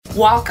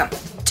Welcome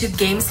to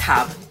Games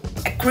Hub,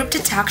 a crypto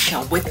talk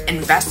show with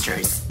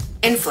investors,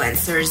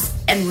 influencers,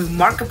 and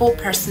remarkable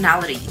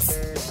personalities.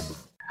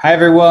 Hi,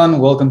 everyone.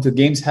 Welcome to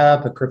Games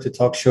Hub, a crypto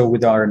talk show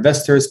with our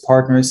investors,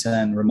 partners,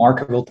 and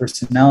remarkable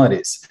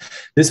personalities.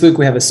 This week,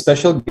 we have a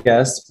special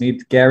guest.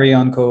 Meet Gary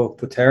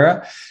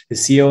Onco-Putera, the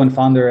CEO and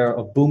founder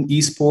of Boom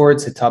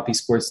Esports, a top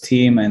esports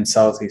team in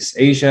Southeast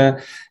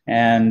Asia.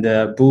 And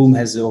Boom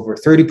has over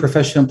 30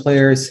 professional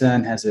players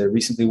and has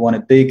recently won a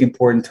big,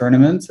 important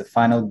tournament, the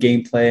final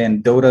gameplay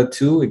in Dota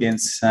 2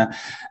 against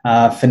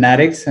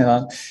Fanatics.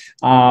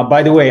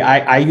 By the way,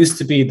 I used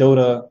to be a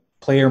Dota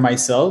player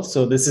myself,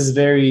 so this is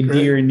very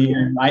dear and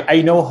near.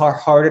 I know how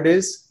hard it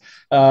is,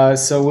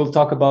 so we'll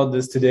talk about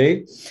this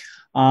today.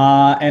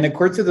 And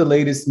according to the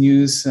latest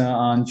news,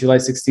 on July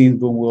 16th,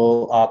 Boom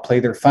will play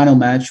their final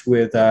match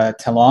with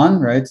Talon,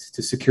 right,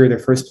 to secure their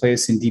first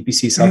place in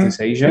DPC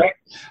Southeast Asia,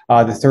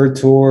 the third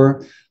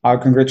tour.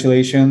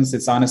 Congratulations.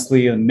 It's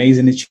honestly an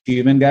amazing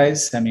achievement,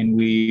 guys. I mean,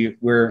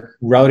 we're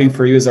rooting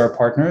for you as our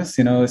partners,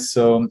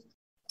 so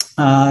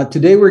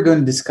today we're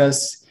going to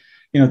discuss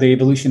the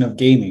evolution of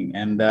gaming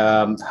and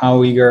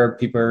how eager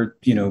people are,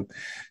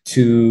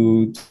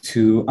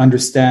 to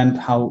understand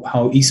how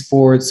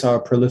esports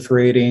are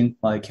proliferating,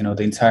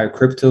 the entire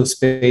crypto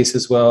space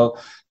as well,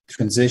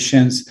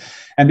 transitions.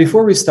 And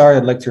before we start,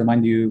 I'd like to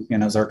remind you,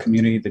 as our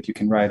community, that you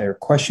can write our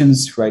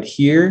questions right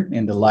here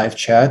in the live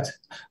chat,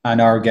 and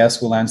our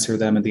guests will answer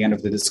them at the end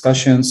of the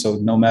discussion. So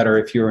no matter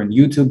if you're on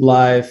YouTube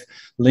Live,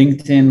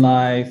 LinkedIn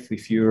Live,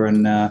 if you're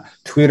on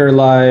Twitter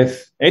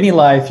Live, any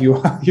live you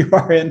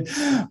are in,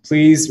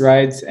 please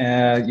write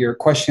your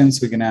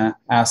questions. We're going to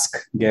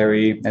ask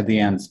Gary at the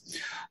end.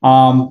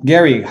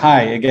 Gary,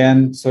 hi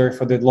again. Sorry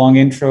for the long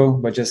intro,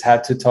 but just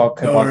had to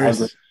talk about how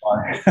good you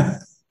are.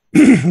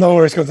 No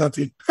worries,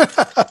 Konstantin.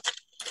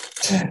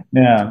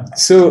 Yeah.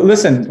 So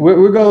listen,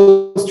 we'll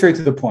go straight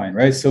to the point,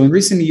 right? So in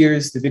recent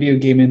years, the video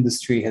game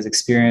industry has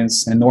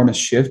experienced an enormous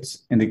shift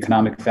in the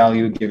economic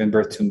value, giving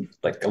birth to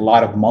a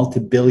lot of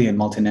multi-billion,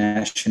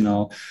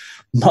 multinational,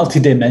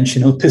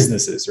 multidimensional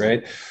businesses,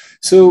 right?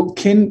 So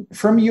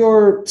from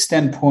your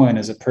standpoint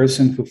as a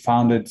person who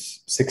founded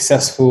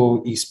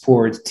successful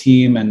esports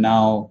team and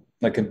now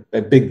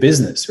a big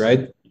business,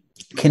 right?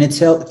 Can you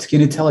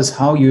tell us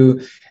how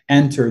you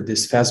entered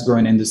this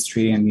fast-growing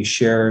industry, and you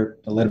share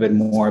a little bit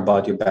more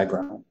about your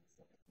background?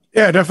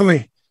 Yeah,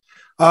 definitely.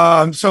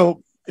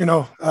 So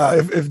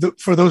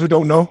for those who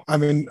don't know,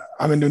 I'm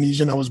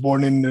Indonesian. I was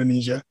born in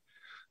Indonesia,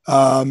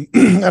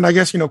 and I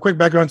guess quick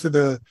background to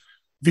the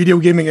video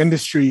gaming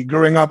industry.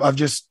 Growing up, I've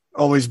just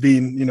always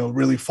been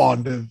really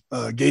fond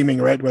of gaming,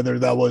 right? Whether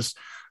that was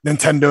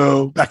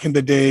Nintendo back in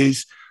the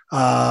days,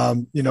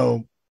 going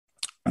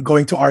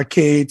to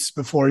arcades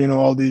before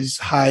all these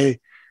high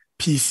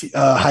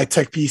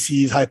tech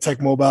PCs, high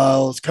tech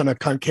mobiles kind of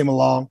came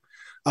along.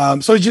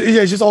 So it's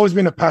just always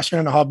been a passion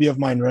and a hobby of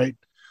mine, right?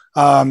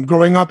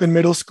 Growing up in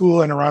middle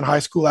school and around high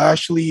school, I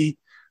actually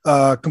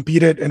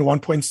competed in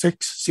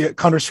 1.6,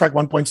 Counter-Strike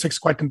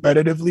 1.6 quite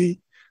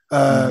competitively,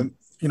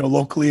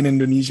 locally in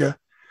Indonesia.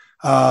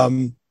 But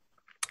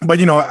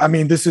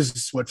this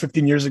is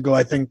 15 years ago.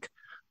 I think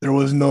there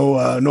was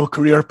no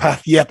career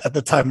path yet at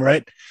the time,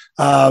 right?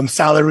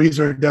 Salaries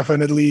were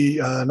definitely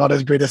not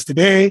as great as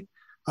today.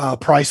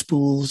 Prize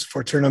pools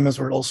for tournaments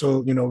were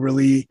also,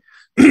 really,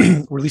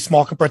 really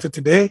small compared to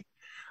today.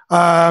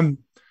 But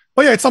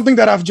yeah, it's something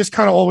that I've just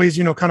kind of always,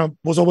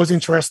 was always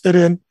interested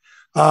in.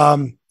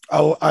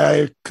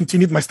 I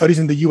continued my studies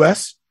in the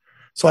US.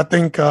 So I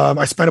think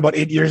I spent about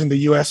 8 years in the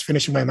US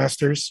finishing my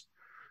master's.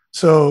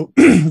 So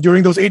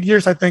during those 8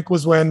 years, I think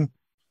was when,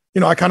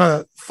 I kind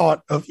of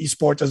thought of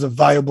esports as a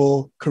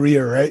viable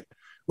career, right?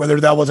 Whether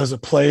that was as a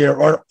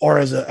player or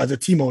as a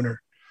team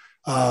owner.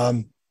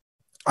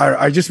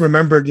 I just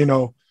remembered,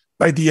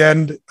 by the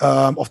end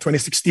of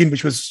 2016,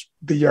 which was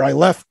the year I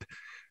left,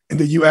 in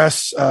the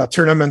US,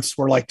 tournaments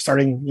were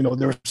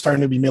they were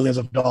starting to be millions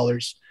of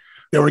dollars.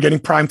 They were getting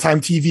primetime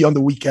TV on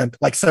the weekend,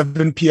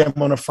 7 p.m.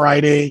 on a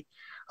Friday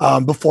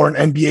before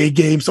an NBA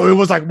game. So it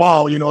was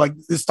wow,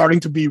 it's starting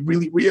to be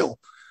really real.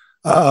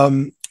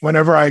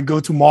 Whenever I go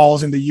to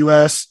malls in the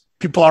US,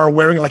 people are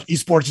wearing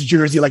esports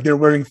jersey, they're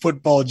wearing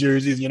football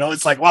jerseys.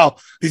 It's wow,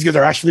 these guys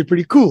are actually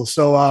pretty cool.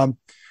 So,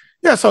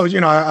 yeah, so,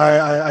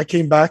 I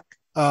came back,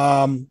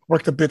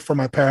 worked a bit for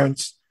my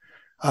parents,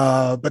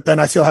 but then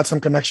I still had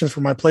some connections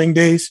from my playing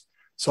days.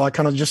 So I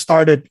kind of just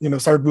started Boom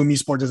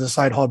Esports as a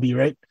side hobby,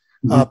 right?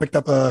 Picked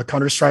up a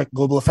Counter-Strike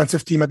Global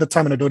Offensive team at the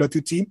time and a Dota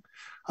 2 team.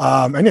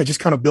 And yeah, just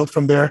kind of built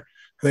from there.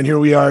 And then here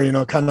we are,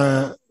 kind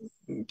of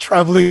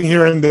traveling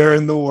here and there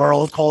in the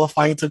world,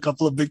 qualifying to a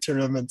couple of big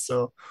tournaments.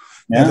 So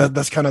yeah,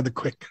 that's kind of the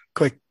quick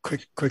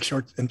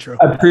short intro.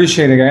 I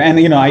appreciate it.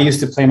 And, I used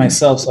to play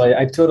myself, so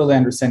I totally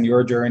understand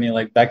your journey.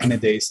 Back in the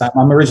days,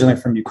 I'm originally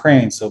from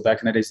Ukraine. So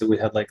back in the days that we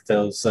had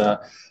those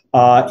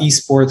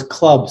esports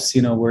clubs,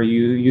 where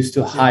you used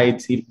to hide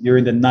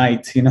during the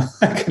night,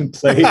 I can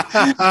play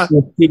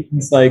with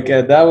teams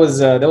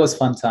that was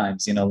fun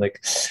times,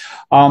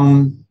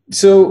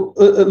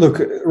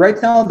 Look,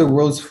 right now the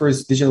world's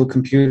first digital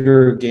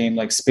computer game,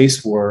 like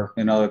Space War,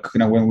 when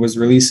it was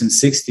released in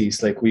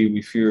 '60s, like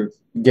if you're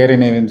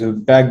getting into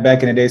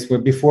back in the days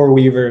before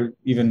we were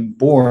even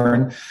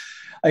born,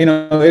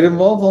 it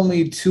involved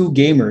only two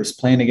gamers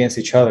playing against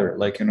each other,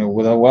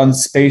 with a one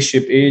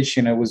spaceship each.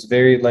 I was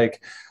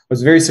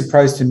very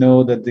surprised to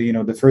know that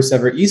the first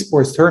ever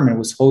esports tournament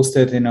was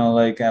hosted,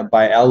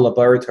 by Al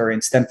Laboratory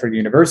in Stanford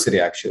University.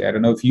 Actually, I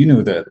don't know if you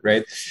knew that,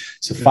 right?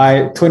 So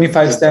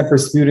 25 Stanford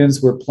students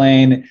were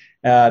playing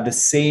the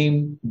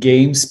same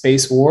game,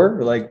 Space War.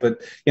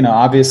 But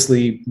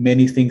obviously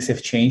many things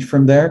have changed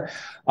from there.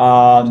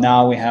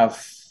 Now we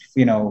have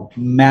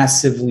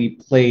massively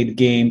played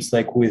games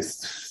with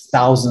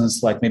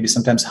thousands, maybe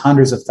sometimes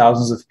hundreds of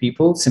thousands of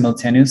people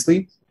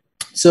simultaneously.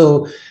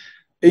 So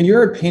in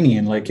your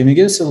opinion, can you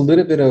give us a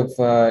little bit of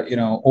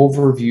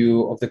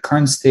overview of the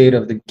current state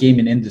of the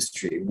gaming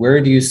industry?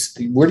 Where do you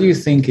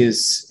think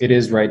it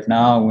is right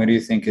now? Where do you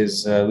think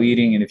is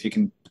leading? And if you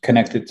can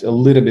connect it a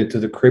little bit to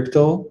the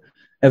crypto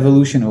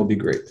evolution, it will be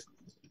great.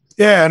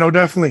 Yeah, no,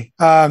 definitely.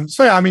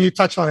 You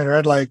touched on it,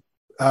 right?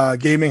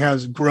 Gaming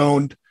has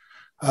grown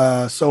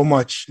so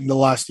much in the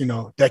last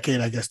decade,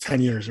 I guess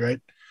 10 years, right?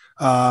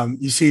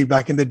 You see,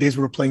 back in the days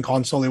we were playing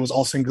console, it was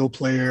all single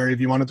player. If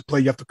you wanted to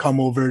play, you have to come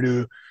over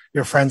to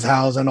your friend's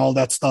house and all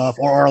that stuff,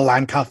 or a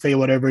LAN cafe,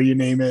 whatever you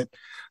name it.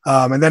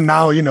 And then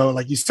now,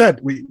 like you said,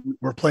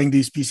 we're playing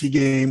these PC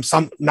games,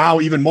 some now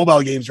even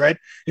mobile games, right?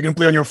 You can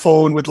play on your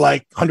phone with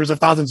hundreds of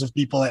thousands of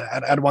people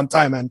at one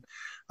time. And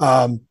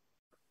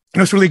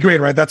it's really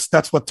great, right?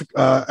 That's what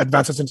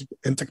advances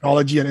in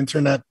technology and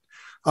internet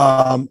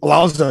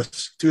allows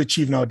us to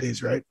achieve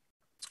nowadays, right?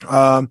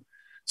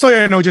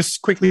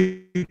 Just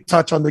quickly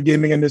touch on the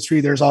gaming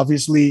industry. There's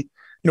obviously,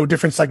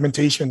 different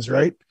segmentations,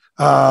 right?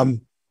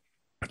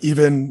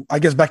 Even I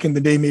guess back in the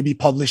day, maybe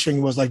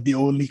publishing was the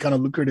only kind of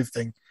lucrative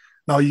thing.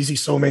 Now you see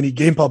so many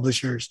game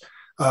publishers.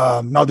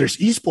 Now there's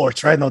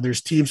esports, right? Now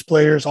there's teams,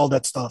 players, all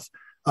that stuff.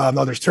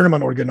 Now there's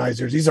tournament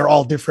organizers. These are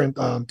all different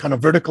kind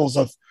of verticals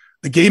of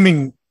the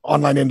gaming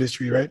online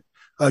industry, right?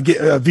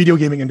 Video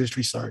gaming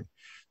industry, sorry.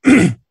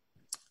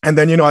 And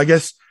then, I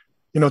guess,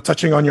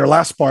 touching on your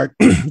last part,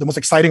 the most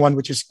exciting one,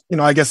 which is,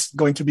 I guess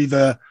going to be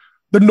the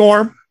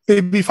norm,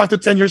 maybe 5 to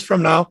 10 years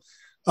from now.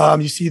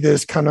 You see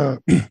this kind of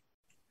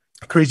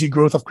crazy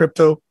growth of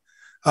crypto,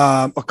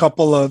 a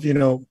couple of,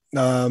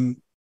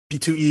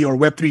 P2E or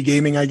Web3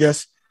 gaming, I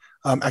guess.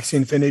 Axie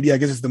Infinity, I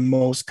guess, is the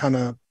most kind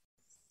of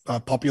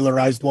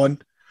popularized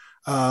one.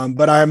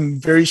 But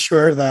I'm very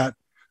sure that,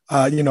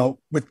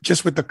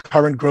 with the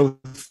current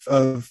growth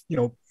of,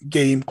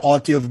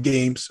 quality of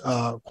games,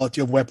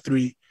 quality of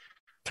Web3,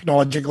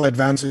 technological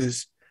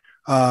advances,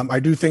 I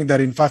do think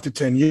that in 5 to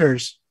 10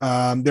 years,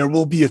 there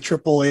will be a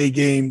AAA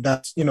game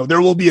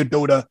there will be a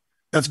Dota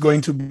that's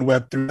going to be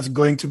Web3, that's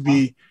going to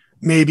be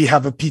maybe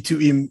have a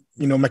P2E,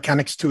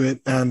 mechanics to it.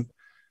 And,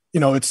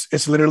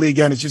 it's literally,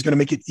 again, it's just going to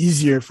make it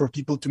easier for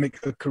people to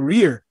make a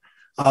career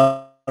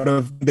out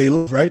of they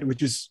live, right?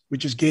 Which is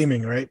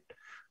gaming, right?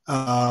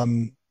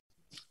 I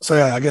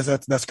guess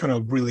that's kind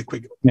of really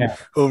quick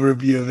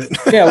overview of it.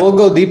 Yeah, we'll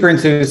go deeper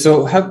into it.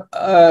 So have,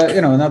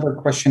 another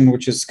question,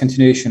 which is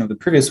continuation of the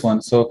previous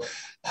one. So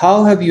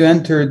how have you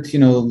entered,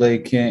 in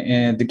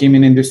the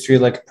gaming industry,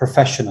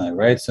 professionally,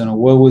 right? So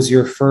what was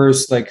your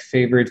first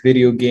favorite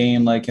video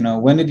game?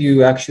 When did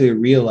you actually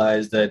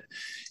realize that,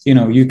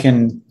 you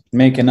can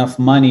make enough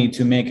money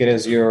to make it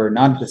as your,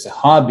 not just a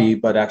hobby,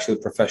 but actually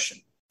a profession?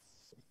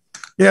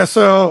 Yeah.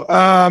 So,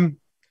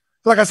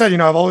 like I said,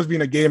 I've always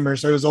been a gamer,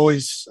 so it was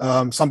always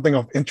something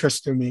of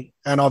interest to me.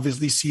 And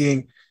obviously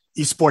seeing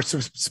esports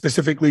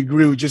specifically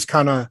grew just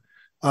kind of,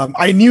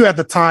 I knew at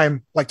the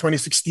time,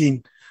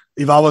 2016,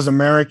 if I was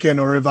American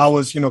or if I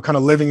was, kind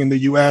of living in the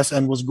US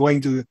and was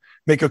going to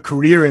make a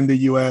career in the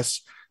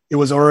US, it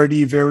was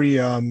already very,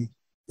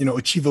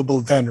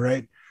 achievable then,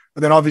 right?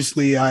 But then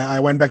obviously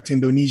I went back to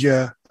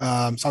Indonesia.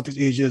 Southeast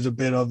Asia is a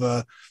bit of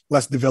a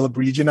less developed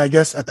region, I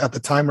guess, at the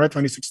time, right?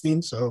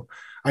 2016. So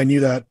I knew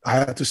that I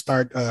had to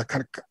start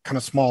kind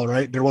of small,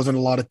 right? There wasn't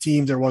a lot of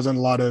teams. There wasn't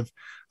a lot of,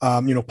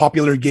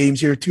 popular games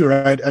here too,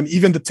 right? And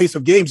even the taste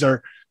of games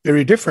are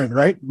very different,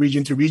 right?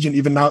 Region to region.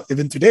 Even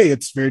today,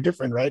 it's very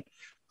different, right?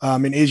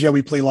 In Asia,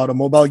 we play a lot of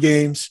mobile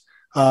games.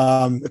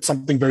 It's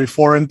something very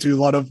foreign to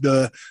a lot of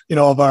the,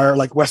 of our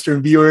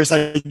Western viewers,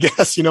 I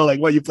guess,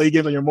 what you play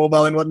games on your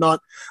mobile and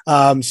whatnot.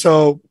 That's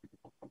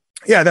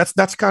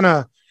kind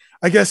of,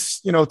 I guess,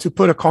 to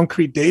put a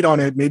concrete date on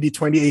it, maybe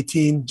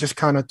 2018, just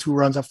kind of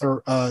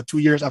 2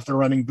 years after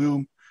running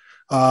Boom.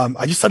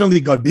 I just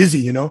suddenly got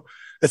busy,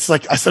 It's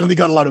I suddenly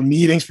got a lot of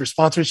meetings for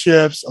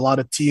sponsorships. A lot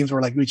of teams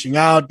were reaching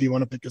out. Do you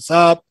want to pick us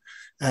up?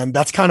 And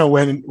that's kind of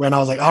when I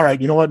was all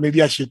right, you know what,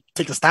 maybe I should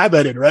take a stab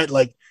at it, right?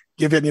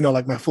 Give it,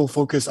 my full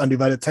focus,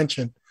 undivided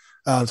attention.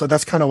 So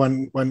that's kind of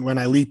when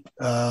I leap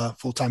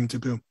full-time into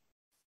Boom.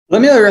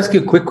 Let me ask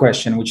you a quick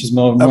question, which is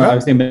more I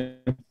think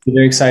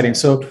very exciting.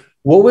 So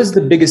what was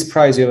the biggest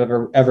prize you've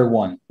ever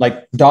won?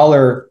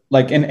 Dollar,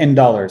 in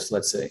dollars,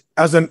 let's say.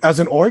 As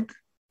an org?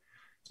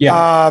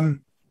 Yeah.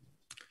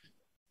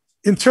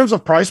 in terms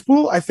of price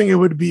pool, I think it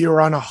would be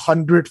around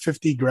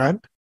 150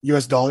 grand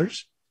US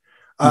dollars.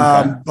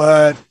 Okay.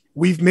 But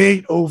we've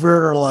made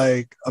over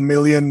like $1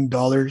 million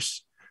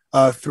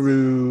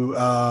through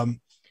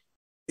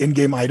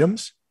in-game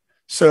items.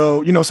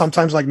 So,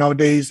 sometimes like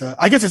nowadays,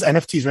 I guess it's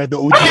NFTs, right? The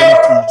OG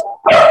NFTs.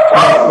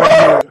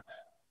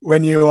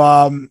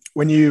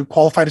 When you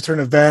qualify to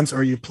certain events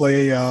or you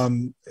play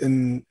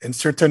in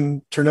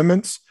certain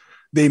tournaments,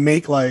 they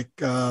make like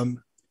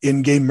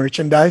in-game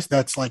merchandise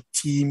that's like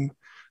team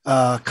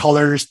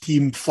colors,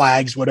 team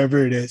flags,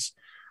 whatever it is.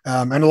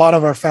 And a lot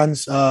of our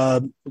fans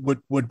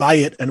would buy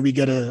it, and we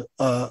get a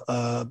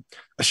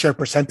share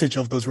percentage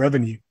of those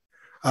revenue.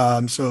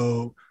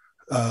 So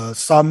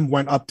some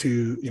went up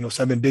to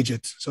 7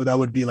 digits. So that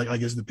would be like, I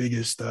guess, the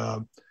biggest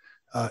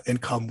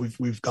income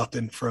we've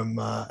gotten from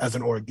as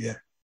an org,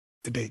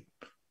 to date.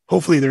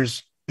 Hopefully,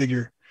 there's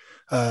bigger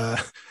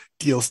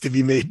deals to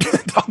be made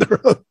down the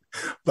road.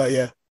 But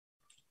yeah.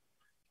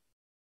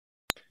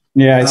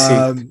 Yeah, I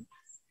see.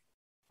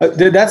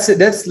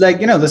 That's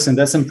like, listen,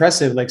 that's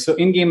impressive. Like, so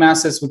in-game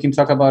assets, we can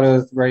talk about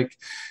it like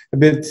a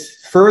bit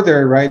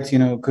further, right?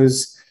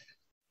 Because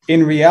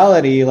in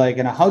reality, like,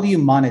 how do you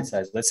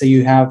monetize? Let's say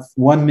you have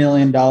 $1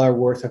 million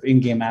worth of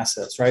in-game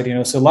assets, right?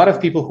 So a lot of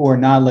people who are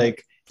not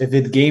like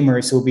avid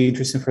gamers, it will be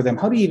interesting for them.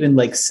 How do you even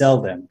like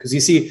sell them? Because you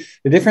see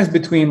the difference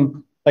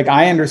between, like,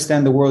 I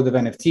understand the world of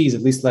NFTs,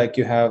 at least like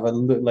you have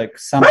like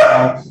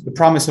somehow the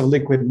promise of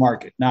liquid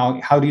market. Now,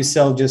 how do you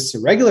sell just a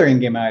regular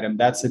in-game item?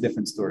 That's a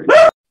different story.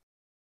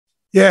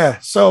 Yeah.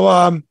 So,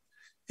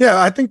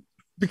 I think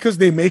because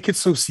they make it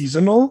so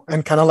seasonal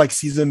and kind of like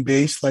season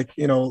based, like,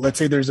 let's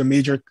say there's a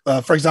major,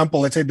 for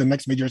example, let's say the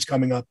next major is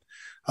coming up.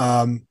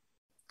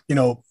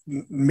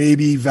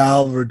 Maybe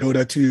Valve or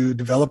Dota 2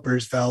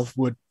 developers, Valve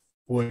would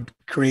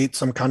create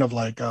some kind of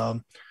like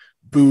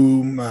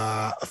boom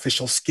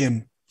official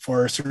skin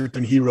for a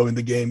certain hero in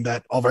the game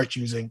that of our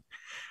choosing.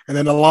 And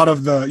then a lot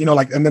of the,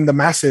 and then the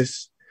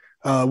masses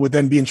would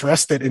then be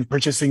interested in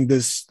purchasing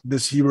this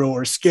hero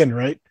or skin,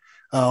 right?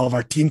 Of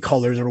our team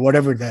colors or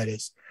whatever that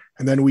is.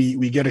 And then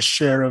we get a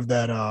share of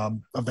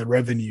that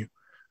revenue.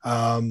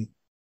 And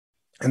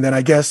then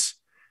I guess,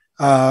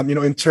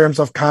 in terms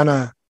of kind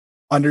of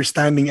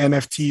understanding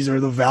NFTs or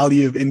the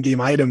value of in-game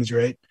items,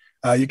 right?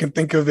 You can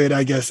think of it,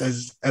 I guess,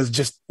 as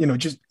just,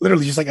 just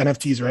literally just like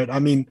NFTs, right? I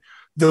mean,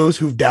 those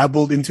who've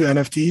dabbled into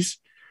NFTs,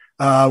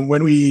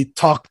 when we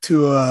talk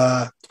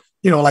to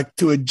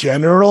to a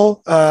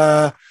general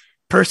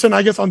person,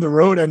 I guess, on the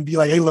road and be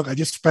like, hey, look, I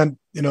just spent,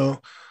 even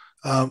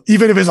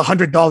if it's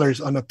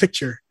 $100 on a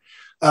picture,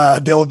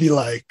 they'll be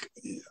like,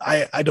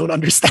 I don't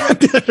understand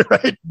it,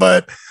 right?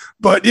 But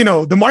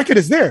the market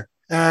is there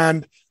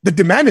and the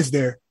demand is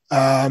there,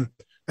 and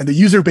the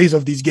user base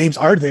of these games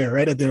are there,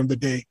 right? At the end of the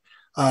day,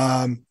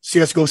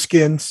 CS:GO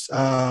skins,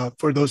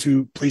 for those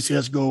who play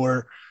CS:GO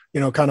or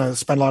kind of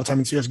spend a lot of time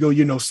in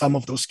CS:GO, some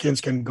of those skins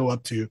can go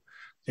up to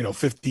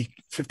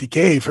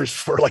 50K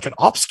for like an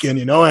op skin,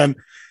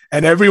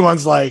 and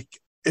everyone's like,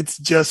 it's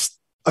just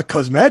a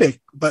cosmetic,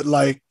 but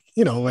like,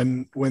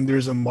 when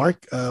there's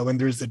when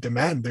there's a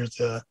demand, there's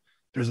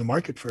a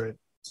market for it.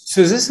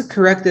 So is this a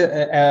correct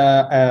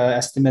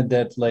estimate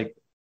that like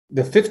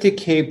the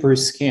 50K per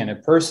skin, a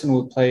person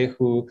would play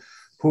who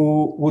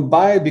would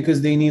buy it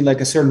because they need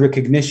like a certain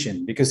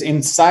recognition, because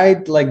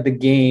inside like the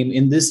game,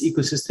 in this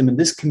ecosystem, in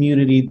this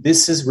community,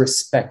 this is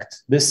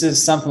respect. This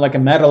is something like a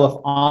medal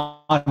of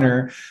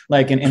honor,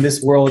 like in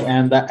this world.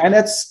 And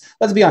that's,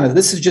 let's be honest,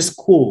 this is just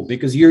cool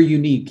because you're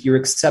unique, you're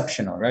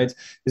exceptional, right?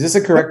 Is this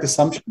a correct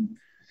assumption?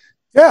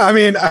 Yeah, I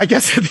mean, I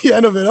guess at the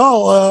end of it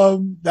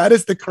all, that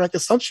is the correct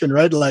assumption,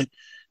 right? Like,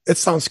 it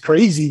sounds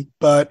crazy,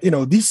 but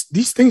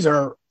these things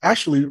are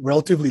actually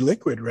relatively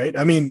liquid, right?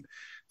 I mean,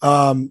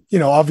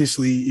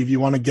 obviously, if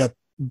you want to get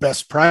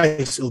best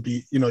price, it'll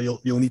be, you'll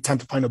need time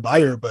to find a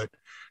buyer. But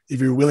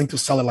if you're willing to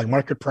sell it like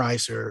market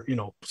price or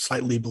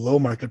slightly below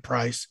market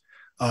price,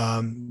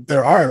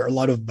 there are a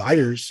lot of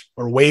buyers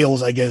or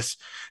whales, I guess,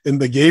 in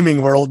the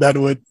gaming world that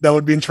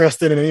would be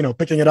interested in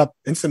picking it up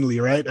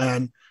instantly, right?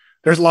 And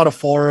there's a lot of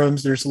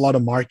forums, there's a lot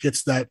of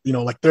markets that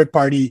like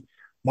third-party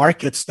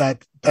markets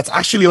that's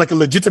actually like a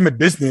legitimate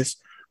business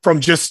from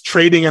just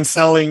trading and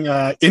selling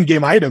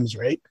in-game items,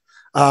 right?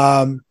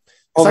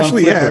 It's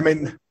actually, yeah, I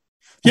mean,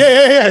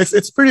 yeah.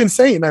 It's pretty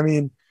insane. I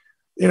mean,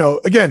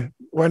 again,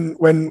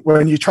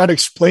 when you try to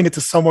explain it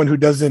to someone who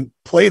doesn't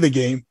play the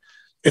game,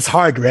 it's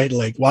hard, right?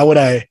 Like, why would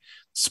I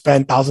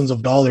spend thousands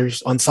of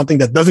dollars on something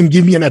that doesn't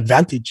give me an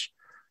advantage?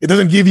 It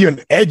doesn't give you an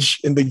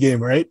edge in the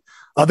game, right?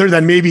 Other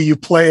than maybe you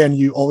play and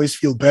you always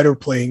feel better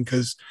playing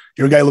because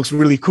your guy looks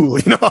really cool,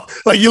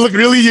 like you look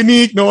really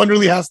unique. No one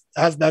really has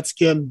that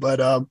skin, but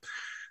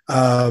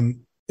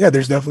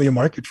there's definitely a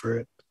market for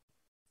it.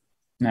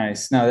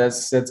 Nice. No,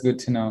 that's good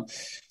to know.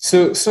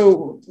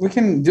 So we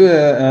can do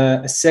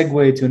a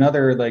segue to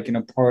another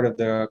part of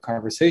the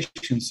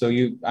conversation. So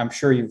I'm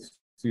sure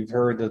you've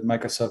heard that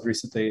Microsoft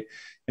recently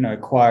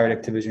acquired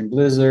Activision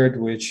Blizzard,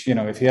 which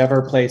if you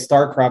ever played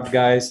StarCraft,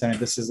 guys, and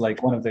this is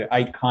like one of the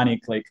iconic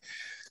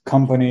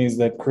companies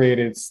that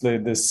created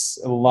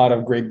a lot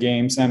of great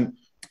games. And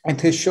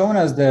it has shown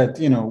us that,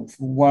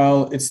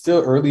 while it's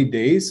still early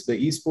days, the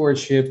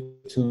esports shift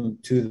to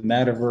the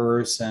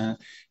metaverse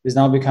is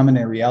now becoming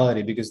a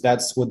reality, because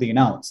that's what they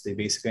announced. They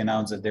basically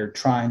announced that they're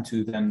trying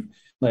to then,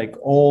 like,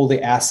 all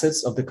the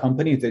assets of the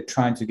company, they're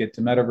trying to get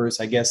to metaverse.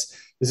 I guess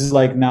this is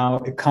like now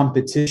a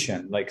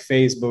competition. Like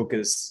Facebook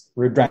is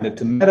rebranded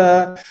to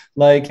Meta,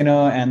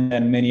 and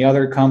then many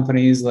other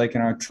companies,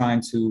 are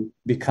trying to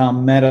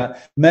become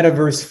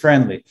metaverse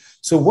friendly.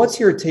 So what's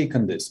your take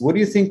on this? What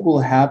do you think will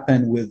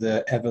happen with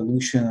the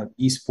evolution of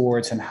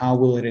esports, and how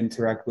will it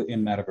interact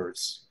in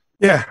metaverse?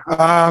 Yeah,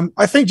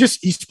 I think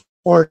just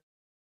esports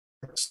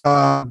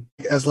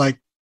as like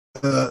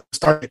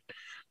started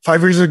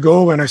 5 years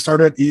ago when I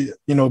started,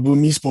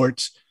 Boom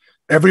Esports.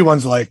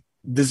 Everyone's like,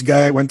 this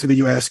guy went to the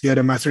US, get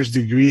a master's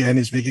degree, and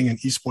is making an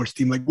esports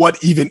team. Like,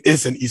 what even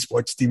is an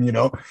esports team,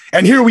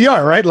 And here we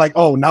are, right? Like,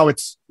 oh, now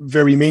it's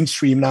very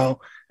mainstream. Now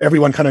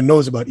everyone kind of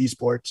knows about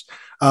esports.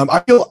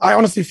 I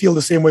honestly feel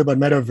the same way about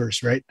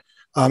metaverse, right?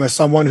 As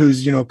someone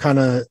who's, kind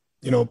of,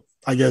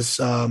 I guess,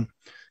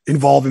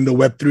 involved in the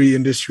Web3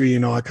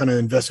 industry, I kind of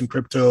invest in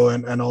crypto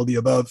and all the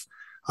above.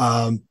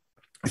 I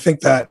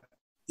think that,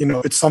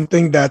 it's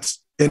something that's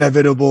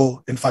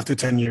inevitable in 5 to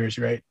 10 years,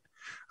 right?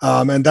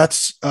 And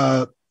that's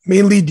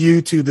mainly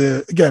due to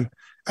the, again,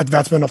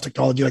 advancement of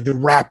technology, like the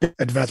rapid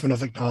advancement of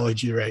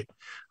technology, right?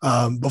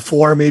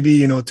 Before,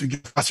 maybe, to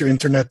get faster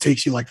internet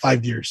takes you like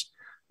 5 years.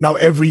 Now,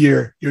 every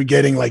year you're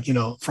getting like,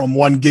 from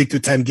 1 gig to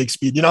 10 gig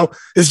speed,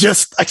 it's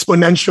just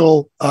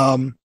exponential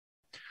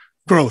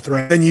growth,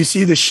 right? Then you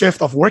see the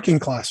shift of working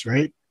class,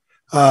 right?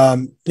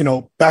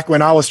 Back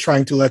when I was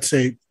trying to, let's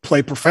say,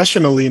 play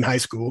professionally in high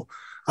school,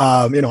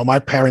 my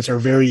parents are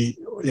very,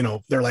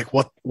 they're like,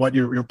 what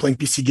you're playing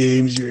PC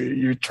games,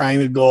 you're trying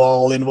to go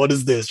all in. What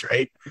is this,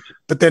 right?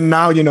 But then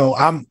now,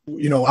 I'm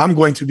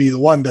going to be the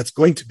one that's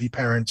going to be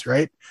parents,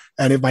 right?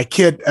 And if my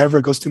kid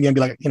ever goes to me and be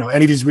like,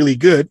 and if he's really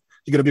good,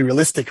 you got to be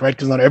realistic, right?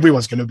 Because not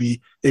everyone's going to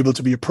be able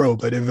to be a pro.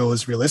 But if it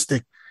was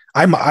realistic,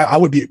 I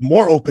would be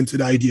more open to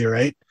the idea,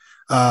 right?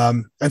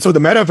 And so the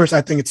metaverse,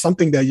 I think it's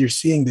something that you're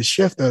seeing the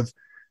shift of,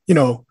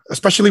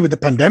 especially with the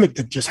pandemic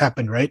that just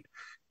happened, right?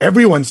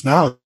 Everyone's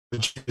now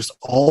just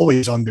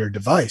always on their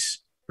device,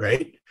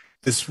 right?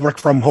 This work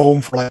from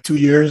home for like 2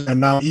 years.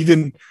 And now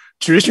even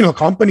traditional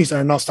companies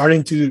are now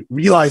starting to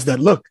realize that,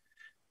 look,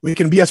 we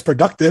can be as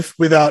productive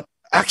without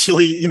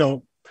actually,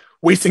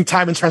 wasting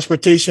time in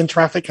transportation,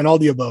 traffic, and all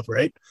the above,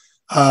 right?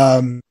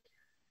 And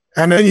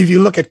then if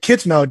you look at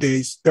kids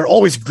nowadays, they're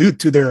always glued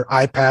to their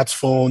iPads,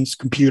 phones,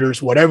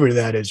 computers, whatever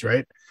that is,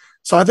 right?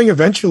 So I think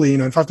eventually,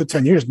 in 5 to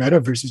 10 years,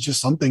 metaverse is just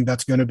something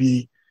that's going to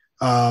be,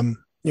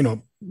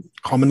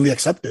 commonly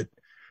accepted.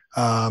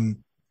 And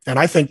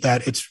I think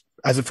that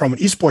from an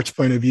esports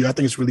point of view, I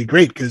think it's really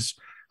great because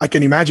I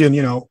can imagine,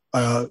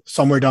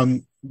 somewhere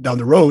down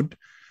the road,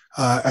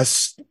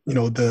 as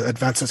the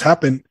advances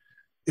happen,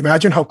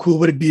 imagine how cool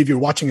would it be if you're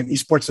watching an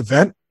esports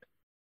event,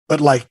 but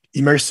like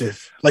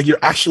immersive, like you're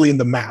actually in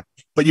the map,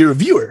 but you're a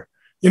viewer.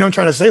 What I'm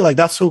trying to say? Like,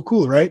 that's so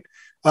cool, right?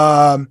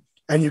 And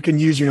you can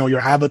use, your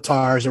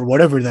avatars or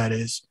whatever that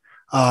is.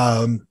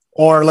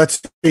 Or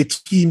let's say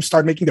teams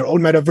start making their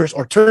own metaverse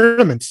or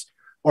tournaments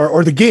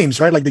or the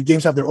games, right? Like the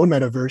games have their own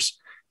metaverse.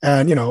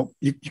 And,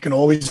 you can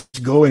always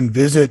go and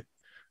visit,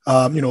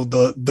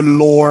 the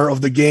lore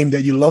of the game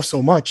that you love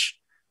so much,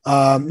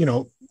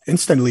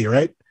 instantly,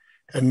 right?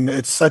 And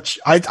it's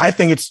I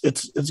think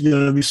it's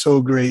going to be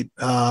so great.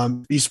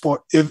 Esport,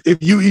 if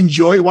you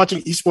enjoy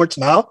watching esports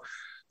now,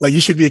 like, you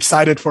should be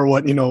excited for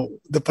what,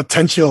 the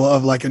potential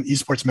of like an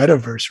esports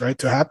metaverse, right,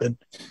 to happen.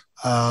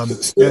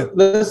 So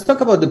let's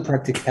talk about the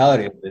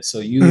practicality of this. So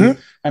you're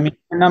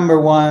number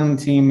one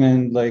team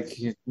in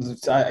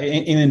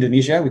in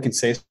Indonesia, we can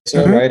say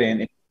so, right?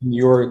 And in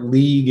your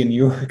league and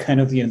your kind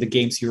of, the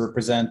games you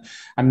represent,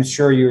 I'm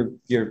sure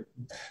you're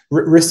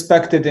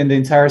respected in the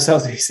entire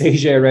Southeast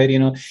Asia, right?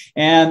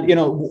 And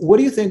what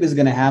do you think is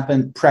going to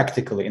happen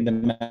practically in the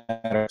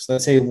metaverse?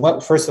 Let's say,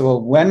 first of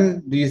all,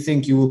 when do you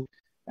think you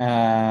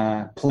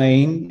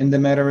playing in the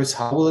metaverse?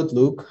 How will it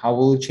look? How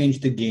will it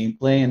change the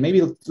gameplay? And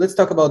maybe let's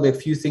talk about a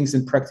few things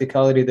in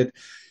practicality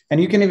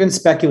and you can even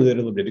speculate a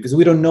little bit, because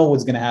we don't know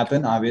what's going to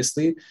happen,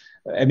 obviously.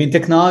 I mean,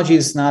 technology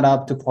is not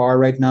up to par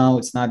right now.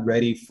 It's not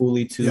ready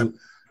fully to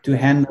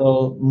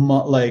handle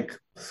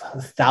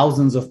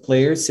thousands of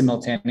players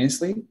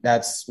simultaneously.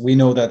 We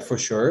know that for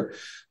sure.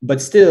 But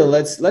still,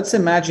 let's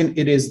imagine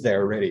it is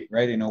there already,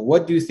 right?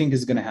 What do you think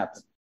is going to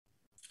happen?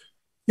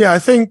 Yeah, I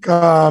think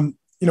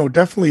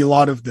definitely a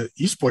lot of the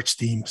esports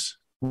teams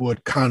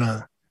would kind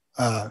of,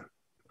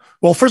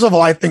 well, first of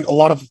all, I think a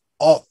lot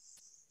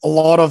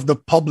of the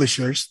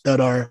publishers that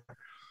are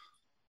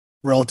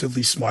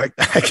relatively smart,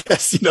 I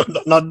guess,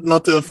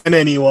 not to offend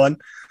anyone,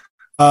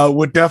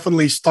 would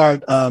definitely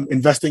start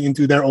investing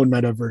into their own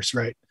metaverse,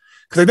 right?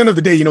 Because at the end of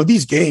the day,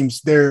 these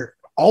games,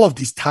 all of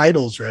these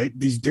titles, right?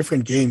 These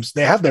different games,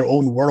 they have their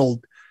own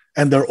world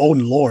and their own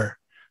lore.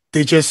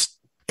 They just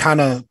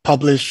kind of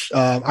publish,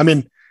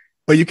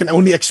 but you can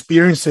only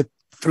experience it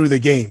through the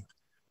game,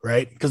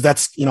 right? Because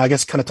that's, I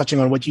guess, kind of touching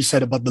on what you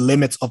said about the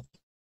limits of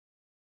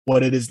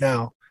what it is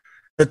now.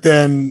 But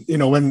then,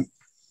 when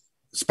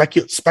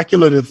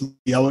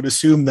speculatively, I would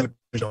assume that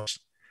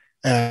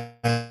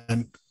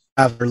and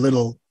have their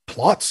little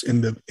plots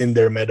in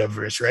their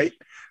metaverse, right?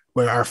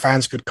 Where our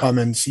fans could come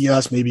and see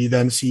us, maybe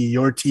then see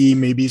your team,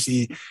 maybe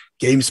see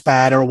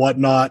GameSpad or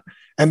whatnot.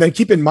 And then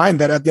keep in mind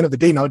that at the end of the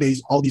day,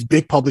 nowadays, all these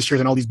big publishers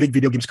and all these big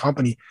video games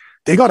company,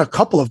 they got a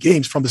couple of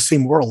games from the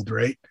same world,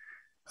 right?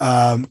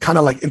 Kind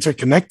of like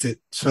interconnected.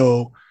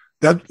 So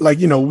that, like,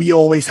 we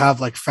always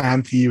have like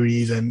fan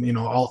theories, and,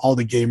 all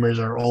the gamers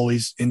are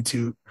always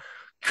into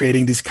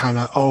creating this kind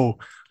of,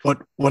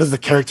 what does the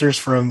characters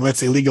from, let's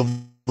say, League of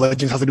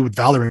Legends have to do with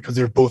Valorant, because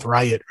they're both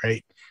Riot,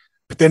 right?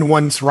 But then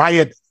once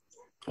Riot,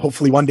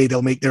 hopefully one day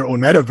they'll make their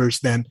own metaverse,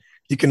 then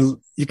you can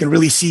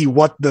really see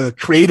what the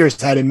creators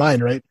had in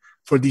mind, right,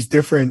 for these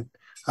different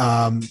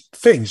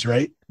things,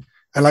 right?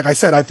 And like I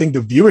said, I think the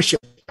viewership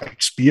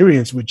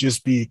experience would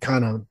just be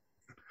kind of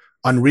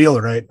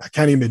unreal, right? I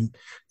can't even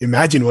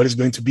imagine what it's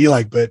going to be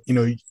like. But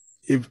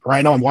if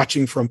right now I'm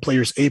watching from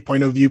players A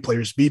point of view,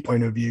 players B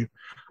point of view,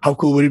 how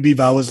cool would it be if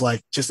I was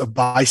like just a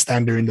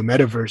bystander in the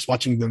metaverse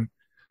watching them?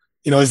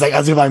 It's like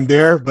as if I'm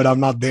there, but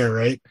I'm not there,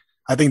 right?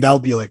 I think that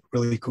would be like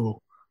really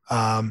cool.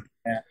 That's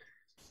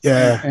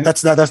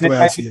the way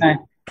I see it.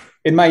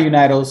 It might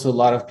unite also a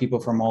lot of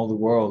people from all the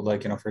world,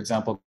 like, for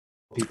example,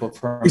 people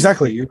from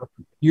exactly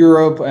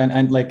Europe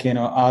and like,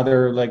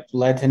 other like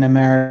Latin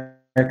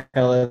America,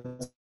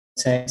 let's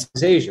say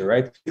Asia,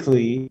 right?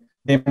 Typically,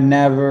 they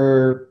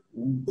never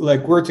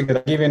like work together.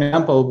 I'll give you an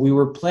example. We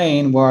were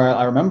playing where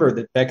I remember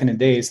that back in the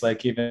days,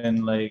 like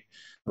even like,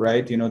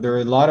 right, there are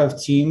a lot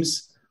of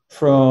teams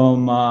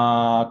from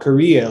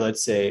Korea,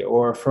 let's say,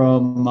 or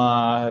from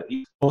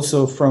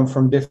also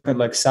from different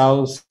like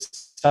South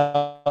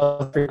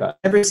Africa.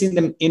 I've never seen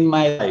them in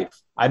my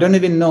life. I don't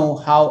even know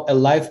how a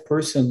live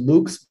person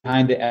looks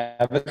behind the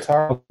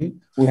avatar.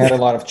 We had a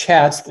lot of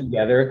chats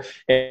together.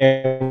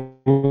 It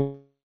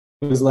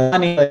was like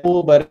funny, like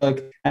cool, but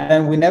like,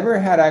 and we never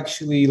had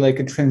actually like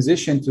a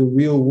transition to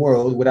real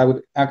world, what I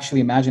would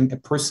actually imagine a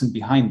person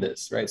behind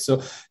this, right?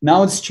 So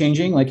now it's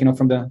changing, like,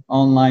 from the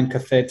online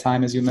cafe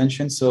time, as you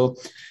mentioned. So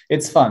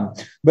it's fun.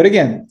 But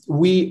again,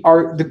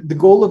 the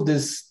goal of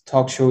this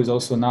talk show is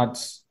also not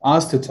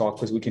us to talk,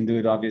 because we can do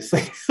it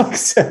obviously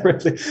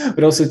separately,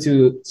 but also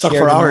to talk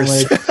for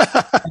hours.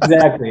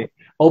 Exactly.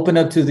 Open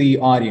up to the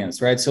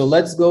audience, right? So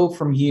let's go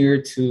from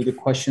here to the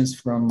questions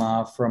from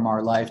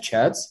our live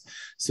chats.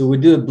 So we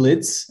do a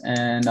blitz,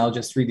 and I'll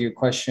just read your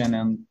question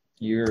and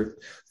you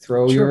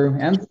throw your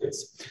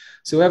answers.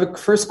 So we have a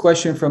first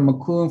question from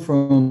Makun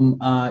from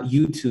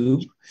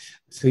YouTube.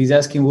 So he's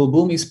asking, will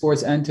Boom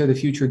Esports enter the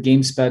future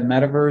GameSpad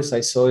metaverse? I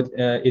saw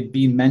it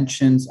being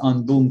mentioned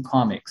on Boom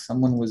Comics.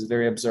 Someone was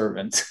very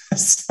observant.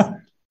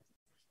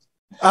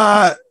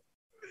 I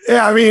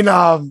mean,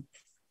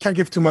 can't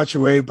give too much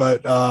away,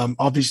 but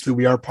obviously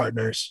we are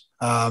partners.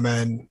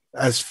 And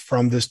as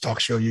from this talk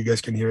show, you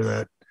guys can hear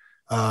that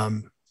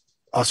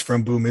us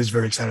from Boom is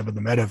very excited about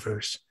the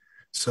metaverse.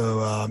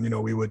 So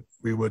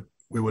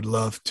we would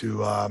love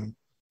to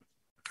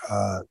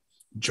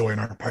join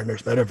our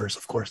partners metaverse.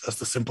 Of course, that's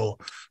the simple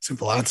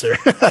answer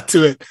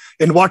to it.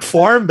 In what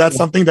form? That's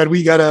something that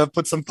we gotta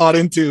put some thought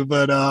into.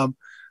 But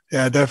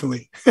yeah,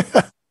 definitely.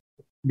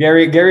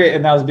 Gary,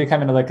 and I was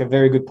becoming like a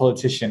very good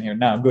politician here.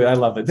 No, good. I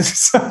love it.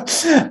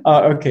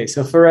 Okay,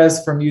 so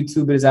Faraz from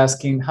YouTube is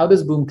asking, how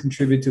does Boom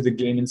contribute to the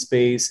gaming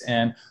space,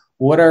 and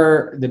what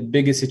are the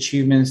biggest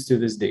achievements to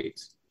this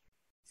date?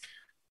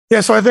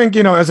 Yeah, so I think,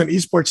 as an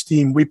esports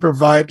team, we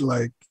provide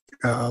like,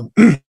 I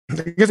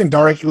guess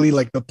indirectly,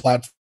 like the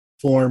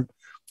platform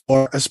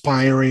for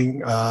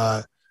aspiring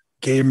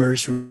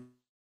gamers who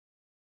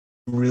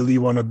really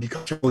want to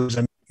become pros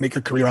and make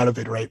a career out of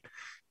it, right?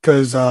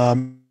 Because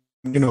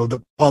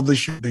the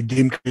publisher, the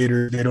game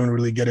creator, they don't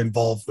really get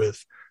involved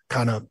with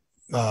kind of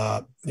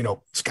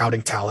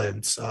scouting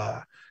talents,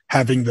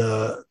 having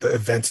the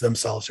events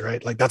themselves,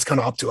 right? Like that's kind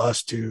of up to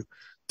us to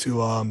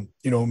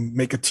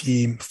make a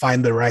team,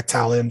 find the right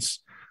talents,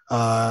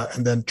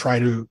 and then try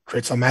to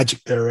create some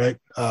magic there, right?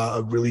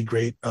 A really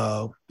great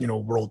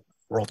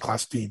world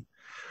class team.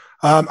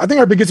 I think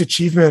our biggest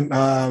achievement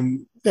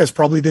is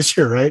probably this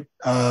year, right?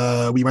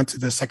 We went to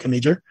the second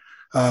major,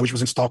 which was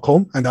in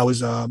Stockholm, and that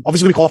was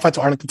obviously we qualified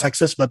to Arlington,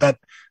 Texas, but that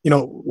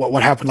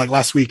what happened like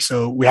last week,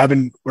 so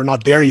we're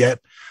not there yet.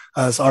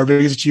 So our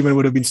biggest achievement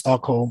would have been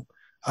Stockholm,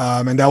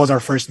 and that was our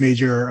first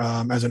major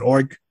as an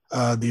org,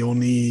 the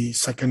only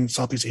second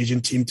Southeast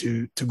Asian team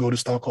to go to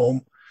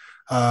Stockholm.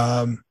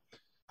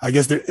 I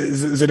guess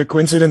is it a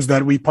coincidence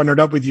that we partnered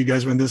up with you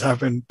guys when this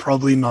happened?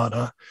 Probably not,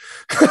 huh?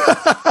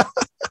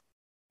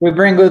 We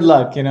bring good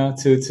luck, to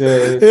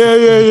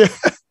yeah,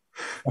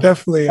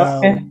 definitely.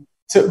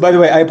 So, by the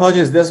way, I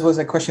apologize. This was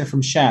a question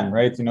from Shan,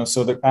 right?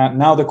 So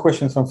now the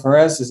question from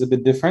Faraz is a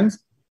bit different.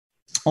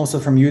 Also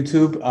from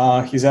YouTube,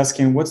 he's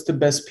asking, what's the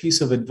best piece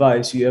of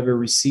advice you ever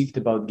received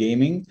about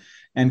gaming,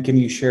 and can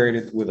you share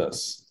it with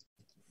us?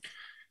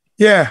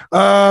 Yeah,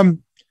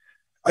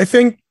 I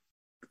think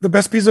the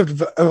best piece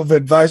of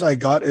advice I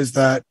got is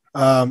that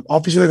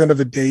obviously at the end of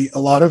the day, a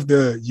lot of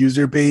the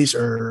user base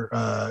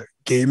or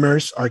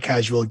gamers are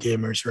casual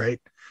gamers, right?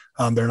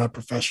 They're not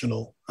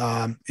professional.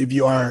 If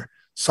you are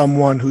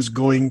someone who's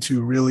going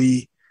to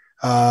really,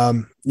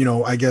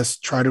 I guess,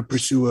 try to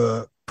pursue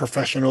a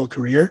professional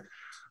career,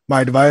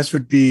 my advice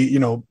would be,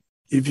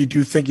 if you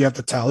do think you have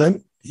the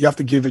talent, you have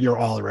to give it your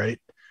all, right?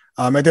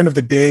 At the end of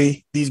the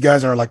day, these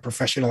guys are like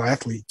professional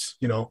athletes,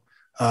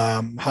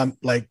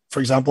 like, for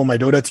example, my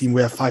Dota team,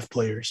 we have 5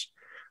 players.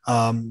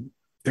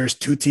 There's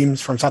 2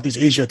 teams from Southeast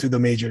Asia to the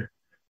major.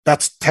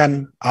 That's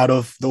 10 out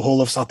of the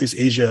whole of Southeast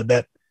Asia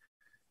that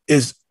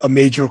is a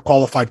major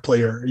qualified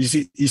player. You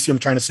see what I'm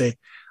trying to say?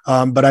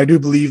 But I do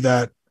believe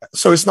that,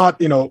 so it's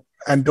not,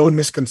 and don't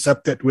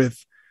misconcept it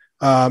with,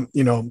 all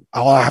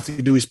I have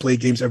to do is play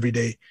games every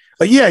day.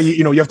 Like, yeah,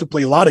 you have to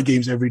play a lot of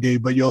games every day,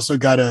 but you also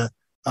got to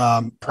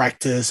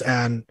practice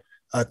and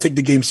take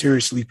the game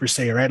seriously per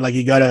se, right? Like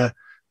you got to,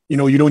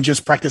 you don't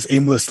just practice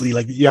aimlessly.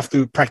 Like you have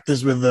to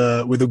practice with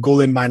a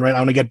goal in mind, right? I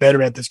want to get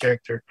better at this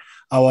character.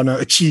 I want to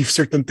achieve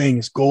certain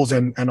things, goals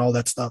and all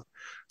that stuff.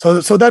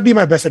 So that'd be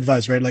my best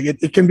advice, right? Like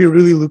it can be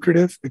really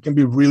lucrative. It can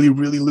be really,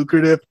 really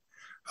lucrative.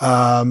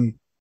 But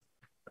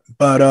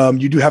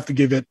you do have to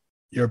give it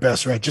your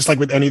best, right? Just like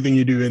with anything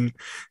you do in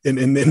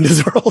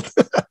this world.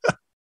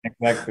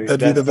 Exactly. That'd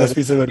be the best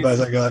piece of advice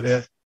I got.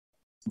 Yeah.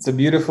 It's a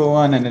beautiful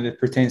one, and it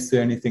pertains to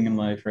anything in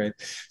life, right?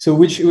 So,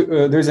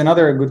 there's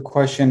another good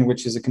question,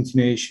 which is a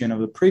continuation of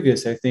the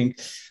previous. I think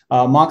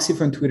Moxie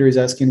from Twitter is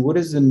asking, "What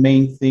is the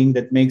main thing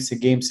that makes a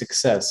game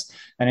success?"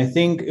 And I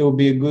think it would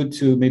be good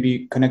to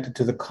maybe connect it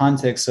to the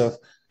context of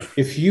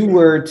if you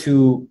were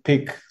to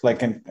pick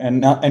like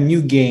a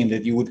new game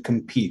that you would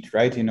compete,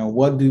 right?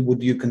 What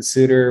would you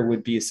consider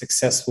would be a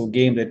successful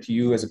game that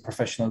you as a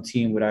professional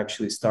team would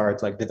actually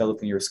start like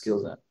developing your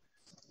skills at?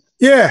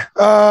 Yeah,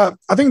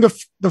 I think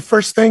the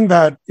first thing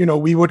that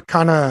we would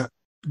kind of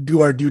do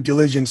our due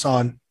diligence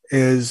on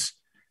is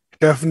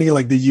definitely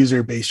like the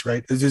user base,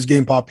 right? Is this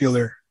game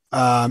popular?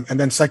 And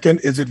then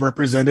second, is it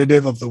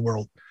representative of the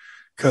world?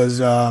 Because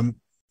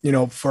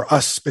for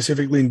us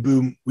specifically in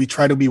Boom, we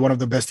try to be one of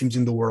the best teams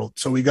in the world.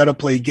 So we got to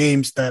play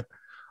games that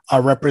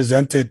are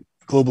represented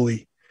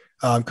globally.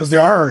 Because there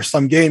are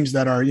some games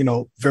that are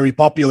very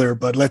popular,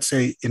 but let's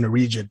say in a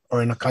region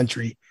or in a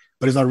country,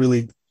 but it's not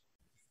really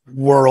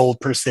world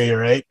per se,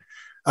 right?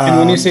 And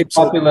when you say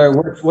popular,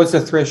 what's the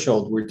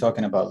threshold we're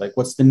talking about? Like,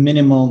 what's the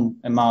minimum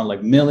amount?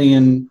 Like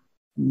million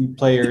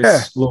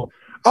players? Yeah.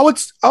 I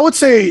would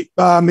say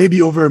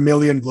maybe over 1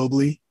 million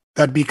globally.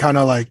 That'd be kind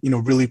of like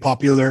really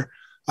popular.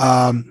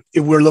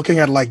 If we're looking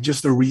at like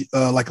just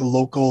like a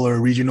local or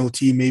regional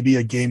team, maybe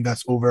a game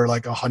that's over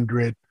like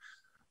 100,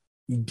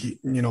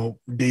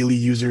 daily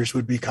users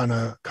would be kind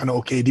of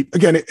okay.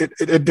 Again,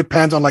 it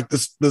depends on like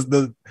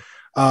the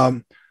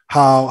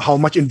how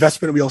much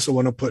investment we also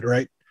want to put,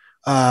 right?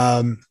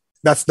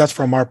 That's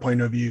from our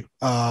point of view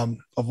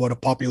of what a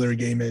popular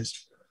game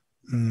is.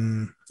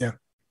 Yeah.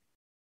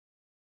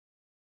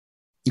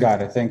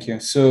 Got it. Thank you.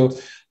 So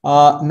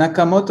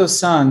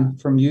Nakamoto-san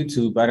from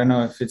YouTube, I don't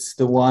know if it's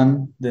the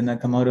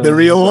Nakamoto. The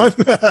real one?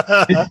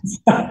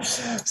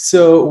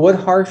 So what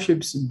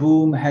hardships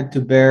Boom had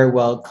to bear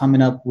while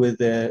coming up with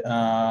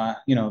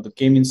the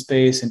gaming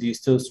space, and do you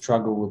still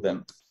struggle with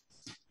them?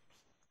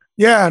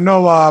 Yeah,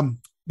 no,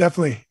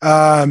 definitely.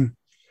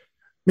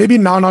 Maybe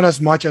now not as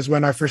much as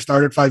when I first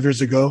started 5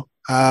 years ago.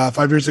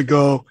 5 years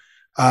ago,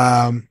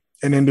 in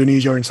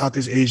Indonesia or in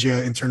Southeast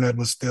Asia, internet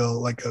was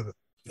still like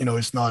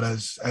it's not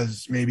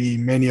as maybe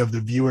many of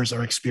the viewers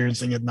are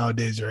experiencing it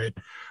nowadays, right?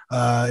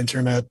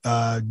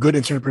 Good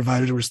internet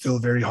providers were still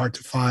very hard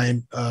to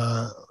find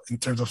in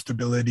terms of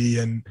stability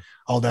and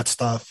all that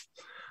stuff.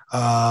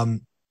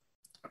 In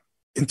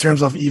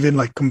terms of even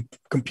like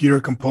computer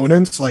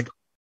components, like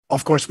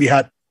of course we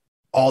had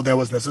all that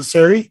was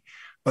necessary,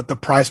 but the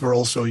price were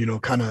also,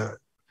 kind of,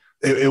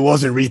 it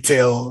wasn't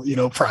retail,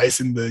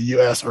 price in the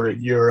US or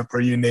Europe or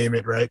you name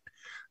it, right?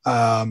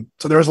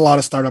 So there was a lot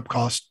of startup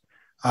cost.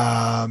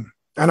 And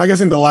I guess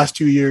in the last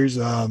 2 years,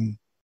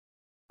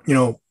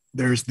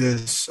 there's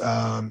this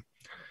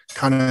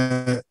kind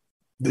of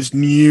this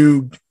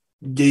new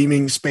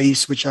gaming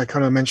space, which I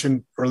kind of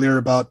mentioned earlier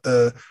about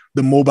the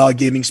mobile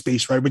gaming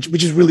space, right?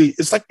 Which is really,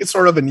 it's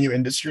sort of a new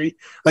industry.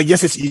 Like,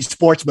 yes, it's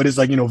esports, but it's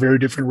like, very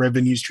different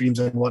revenue streams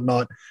and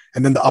whatnot.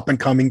 And then the up and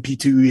coming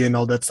P2E and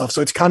all that stuff.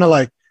 So it's kind of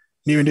like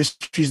new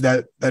industries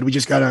that we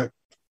just gotta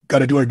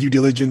do our due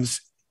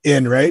diligence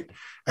in, right?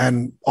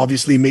 And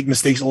obviously make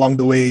mistakes along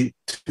the way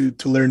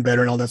to learn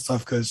better and all that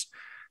stuff. Cause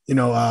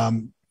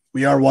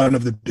we are one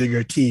of the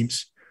bigger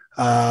teams.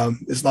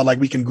 It's not like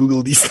we can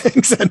Google these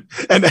things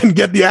and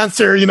get the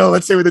answer,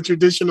 let's say with the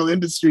traditional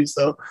industry.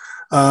 So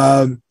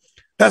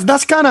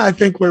that's kind of, I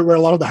think, where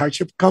a lot of the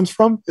hardship comes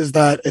from, is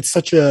that it's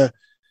such a,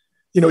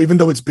 even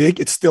though it's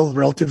big, it's still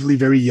relatively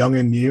very young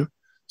and new.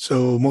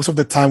 So most of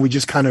the time we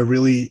just kind of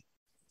really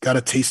got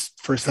to taste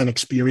firsthand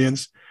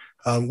experience,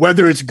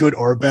 whether it's good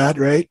or bad,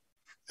 right?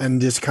 And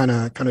just kind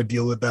of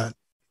deal with that.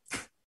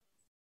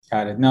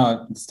 Got it.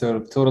 No, it's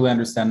totally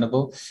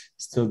understandable.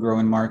 Still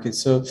growing market.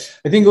 So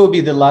I think it will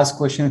be the last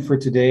question for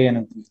today.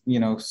 And,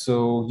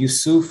 so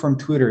Yusuf from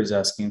Twitter is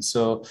asking.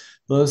 So,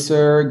 hello,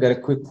 sir. Got a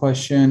quick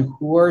question.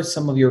 Who are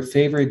some of your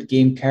favorite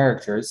game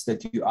characters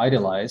that you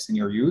idolized in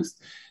your youth?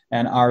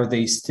 And are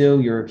they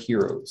still your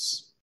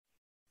heroes?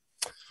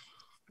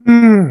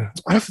 I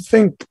have to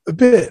think a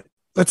bit.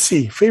 Let's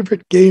see.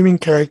 Favorite gaming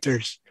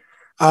characters.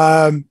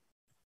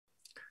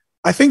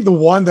 I think the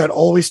one that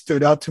always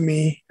stood out to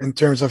me in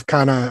terms of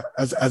kind of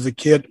as a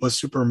kid was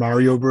Super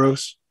Mario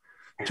Bros.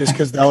 Just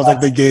because that was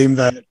like the game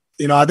that,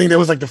 I think that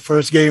was like the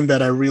first game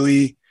that I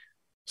really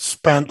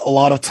spent a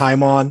lot of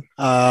time on.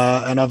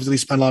 And obviously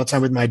spent a lot of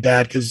time with my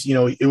dad because,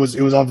 it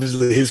was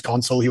obviously his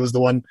console. He was the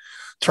one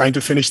trying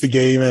to finish the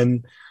game.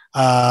 And,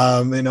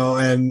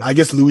 and I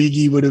guess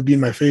Luigi would have been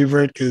my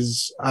favorite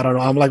because I don't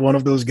know, I'm like one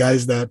of those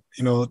guys that,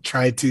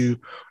 try to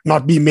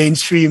not be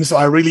mainstream. So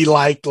I really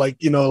liked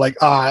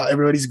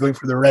everybody's going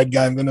for the red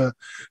guy.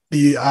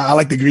 I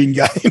like the green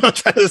guy,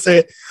 trying to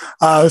say it.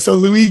 So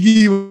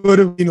Luigi would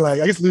have been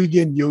I guess Luigi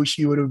and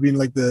Yoshi would have been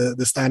like the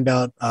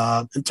standout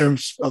in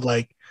terms of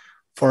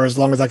for as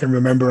long as I can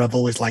remember, I've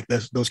always liked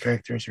those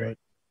characters, right?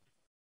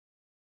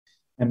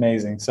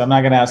 Amazing. So I'm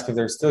not going to ask if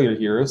they're still your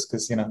heroes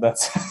because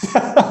that's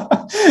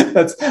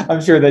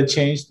I'm sure that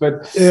changed.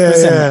 But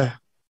listen,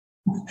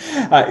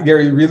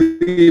 Gary,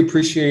 really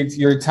appreciate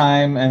your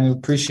time and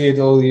appreciate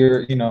all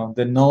your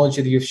the knowledge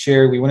that you've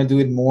shared. We want to do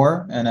it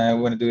more, and I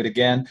want to do it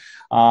again.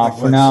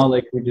 For now,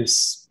 we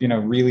just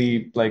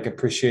really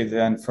appreciate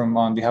that, and from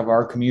on behalf of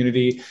our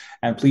community.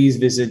 And please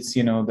visit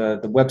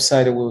the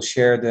website that we'll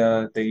share.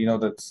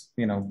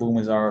 Boom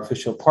is our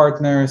official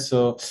partner.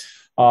 So.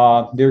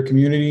 Their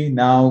community.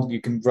 Now you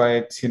can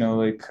write,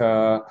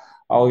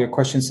 all your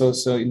questions.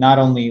 So not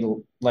only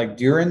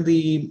during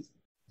the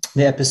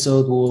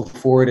episode, we'll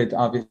forward it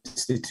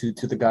obviously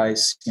to the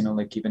guys,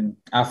 even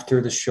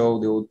after the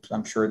show,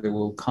 I'm sure they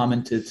will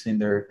comment it in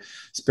their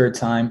spare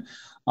time.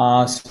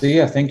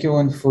 Thank you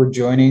everyone for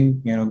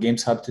joining,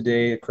 Games Hub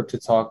today, a crypto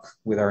talk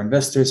with our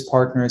investors,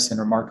 partners, and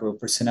remarkable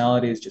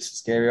personalities, just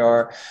as Gary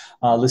are.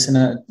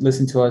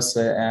 Listen to us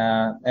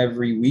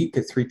every week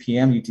at 3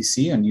 p.m.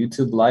 UTC on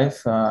YouTube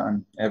Live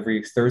on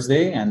every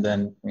Thursday. And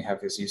then we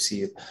have, as you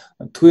see,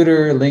 on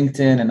Twitter,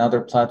 LinkedIn, and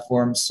other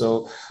platforms.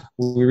 So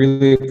we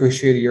really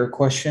appreciate your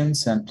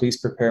questions, and please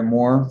prepare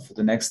more for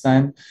the next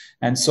time.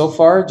 And so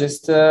far,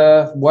 just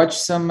watch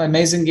some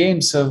amazing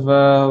games of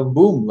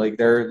Boom.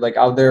 They're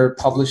out there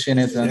publishing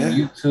it on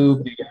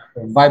YouTube. They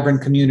have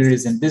vibrant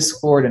communities in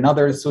Discord and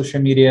other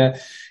social media.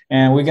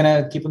 And we're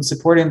going to keep on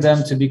supporting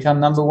them to become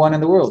number one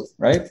in the world,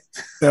 right?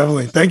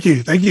 Definitely. Thank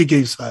you,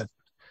 GameSpot.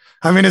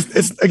 I mean,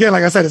 it's again,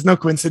 like I said, it's no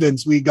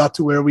coincidence we got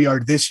to where we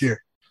are this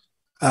year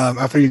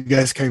after you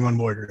guys came on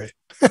board, right?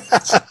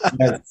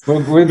 Yes.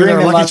 We're doing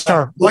a lucky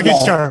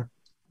charm.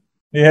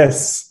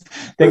 Yes.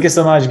 Thank you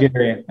so much,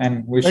 Gary.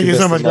 And thank you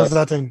so much,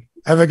 Konstantin.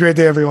 Have a great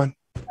day, everyone.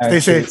 Stay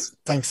safe.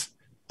 Thanks.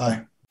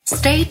 Bye.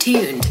 Stay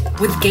tuned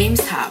with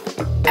Games Hub,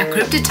 a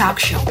crypto talk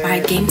show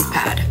by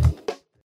GamesPad.